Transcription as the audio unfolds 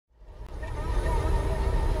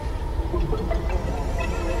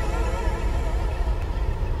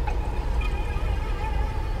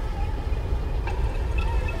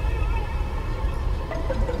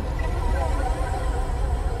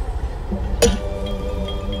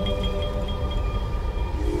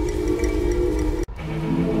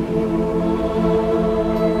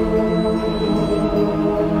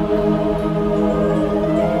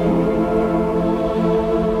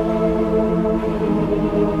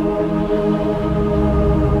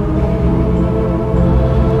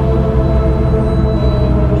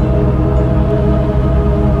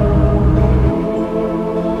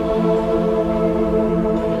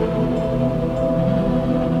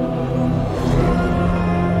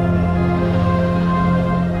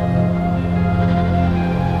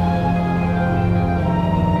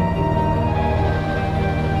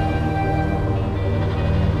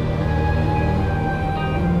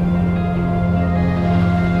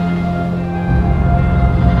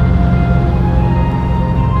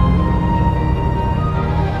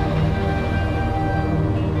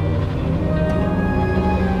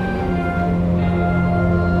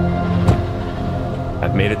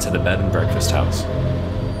Made it to the bed and breakfast house.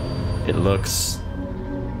 It looks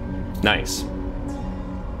nice.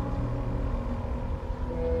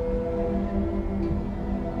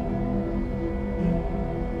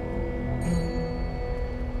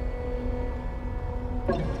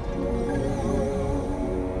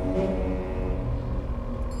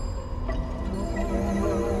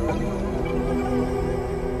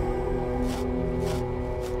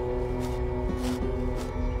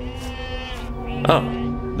 Oh.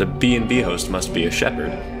 The B&B host must be a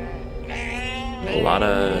shepherd. A lot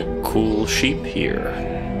of cool sheep here.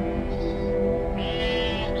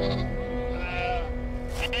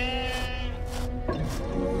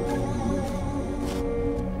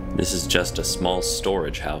 This is just a small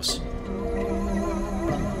storage house.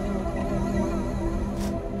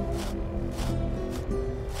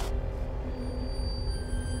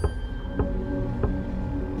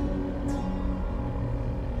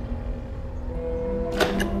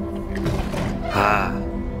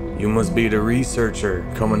 You must be the researcher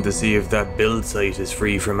coming to see if that build site is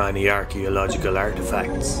free from any archaeological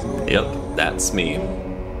artifacts. Yep, that's me.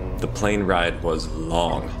 The plane ride was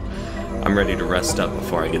long. I'm ready to rest up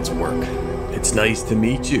before I get to work. It's nice to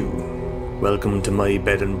meet you. Welcome to my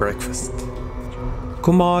bed and breakfast.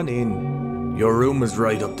 Come on in. Your room is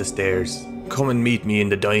right up the stairs. Come and meet me in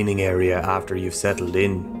the dining area after you've settled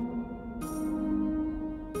in.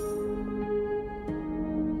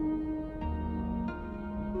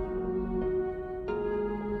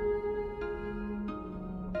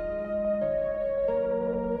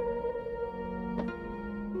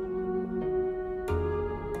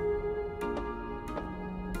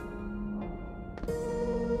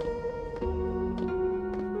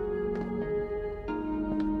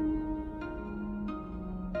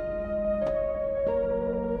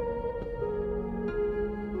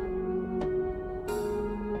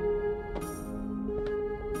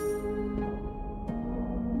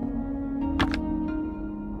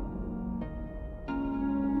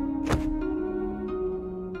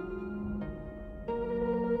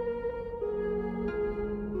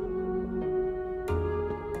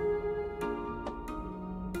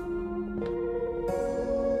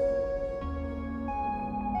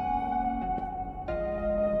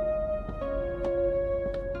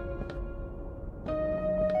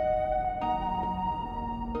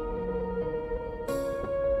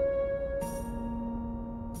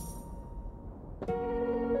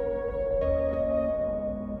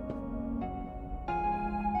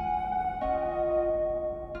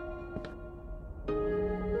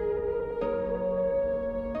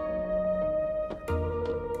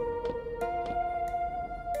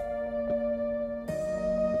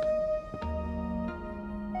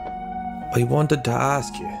 I wanted to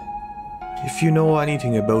ask you if you know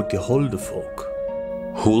anything about the Huldufólk.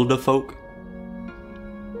 Huldufólk?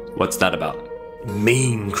 What's that about?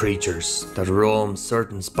 Mean creatures that roam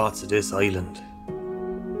certain spots of this island.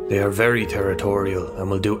 They are very territorial and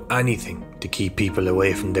will do anything to keep people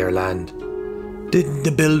away from their land. Didn't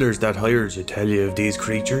the builders that hired you tell you of these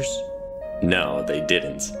creatures? No, they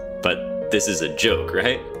didn't. But this is a joke,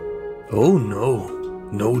 right? Oh no,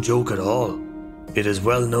 no joke at all. It is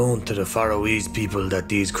well known to the Faroese people that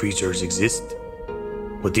these creatures exist.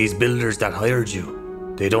 But these builders that hired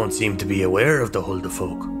you, they don't seem to be aware of the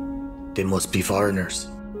Huldufólk. They must be foreigners.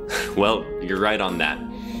 Well, you're right on that.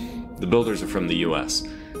 The builders are from the US.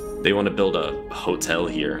 They want to build a hotel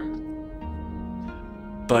here.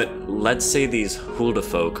 But let's say these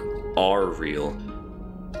Huldufólk are real.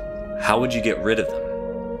 How would you get rid of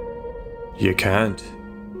them? You can't.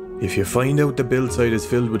 If you find out the build site is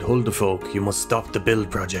filled with Huldufólk, you must stop the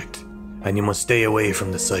build project, and you must stay away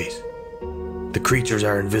from the site. The creatures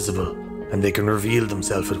are invisible, and they can reveal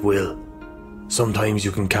themselves at will. Sometimes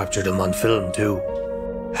you can capture them on film too.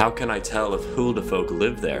 How can I tell if Huldufólk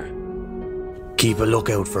live there? Keep a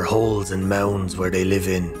lookout for holes and mounds where they live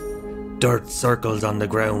in. Dirt circles on the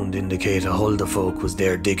ground indicate a Huldufólk was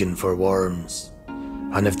there digging for worms.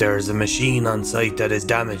 And if there is a machine on site that is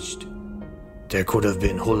damaged, there could have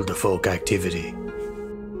been Huldufólk activity.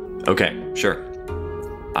 Okay, sure.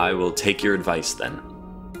 I will take your advice then.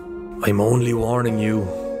 I'm only warning you.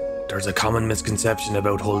 There's a common misconception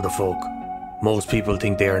about Huldufólk. Most people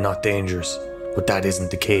think they are not dangerous, but that isn't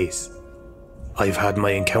the case. I've had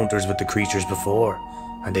my encounters with the creatures before,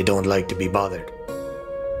 and they don't like to be bothered.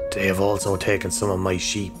 They have also taken some of my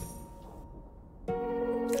sheep.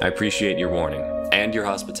 I appreciate your warning, and your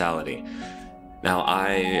hospitality. Now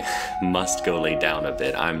I must go lay down a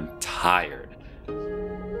bit. I'm tired.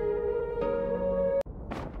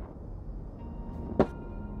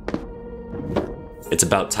 It's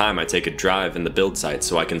about time I take a drive in the build site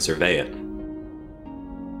so I can survey it.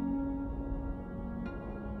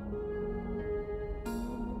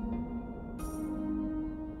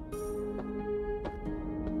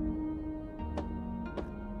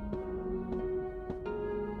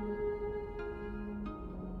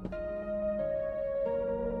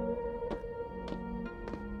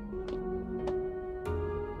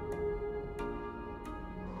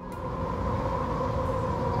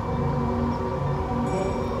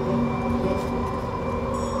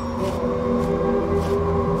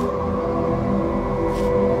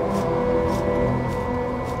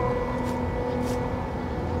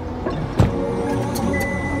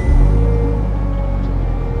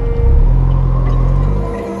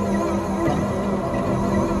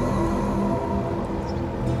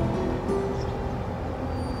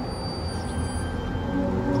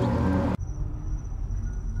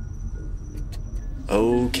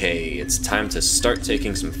 Okay, it's time to start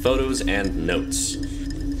taking some photos and notes.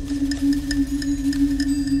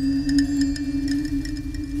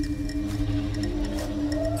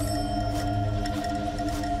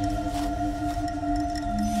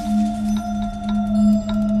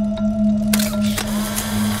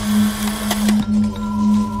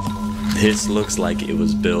 This looks like it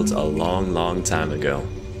was built a long time ago.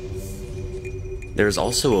 There's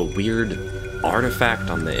also a weird artifact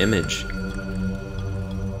on the image.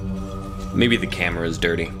 Maybe the camera is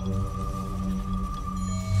dirty.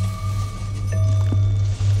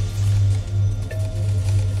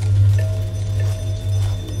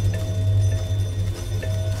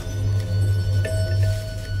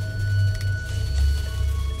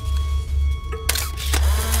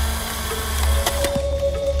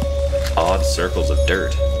 Odd circles of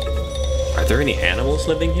dirt. Are there any animals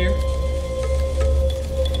living here?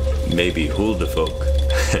 Maybe Huldufólk.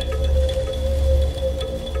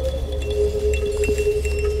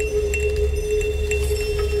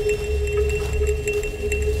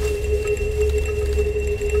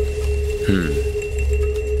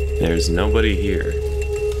 There's nobody here.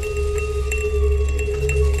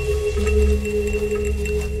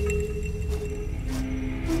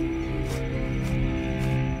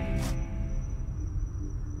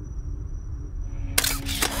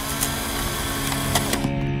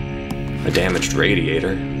 A damaged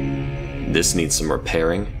radiator. This needs some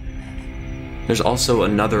repairing. There's also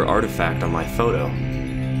another artifact on my photo.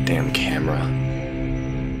 Damn camera.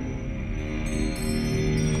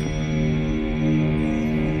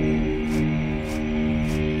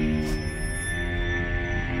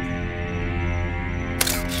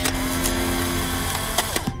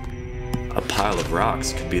 A pile of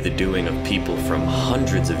rocks could be the doing of people from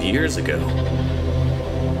hundreds of years ago.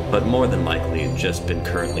 But more than likely, it's just been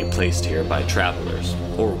currently placed here by travelers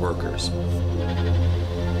or workers.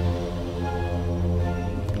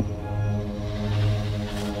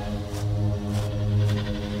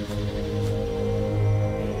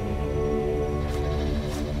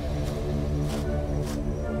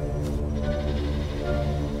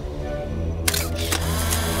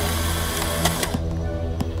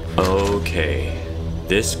 Okay,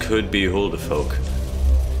 this could be Huldufólk.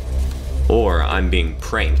 Or I'm being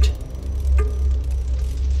pranked.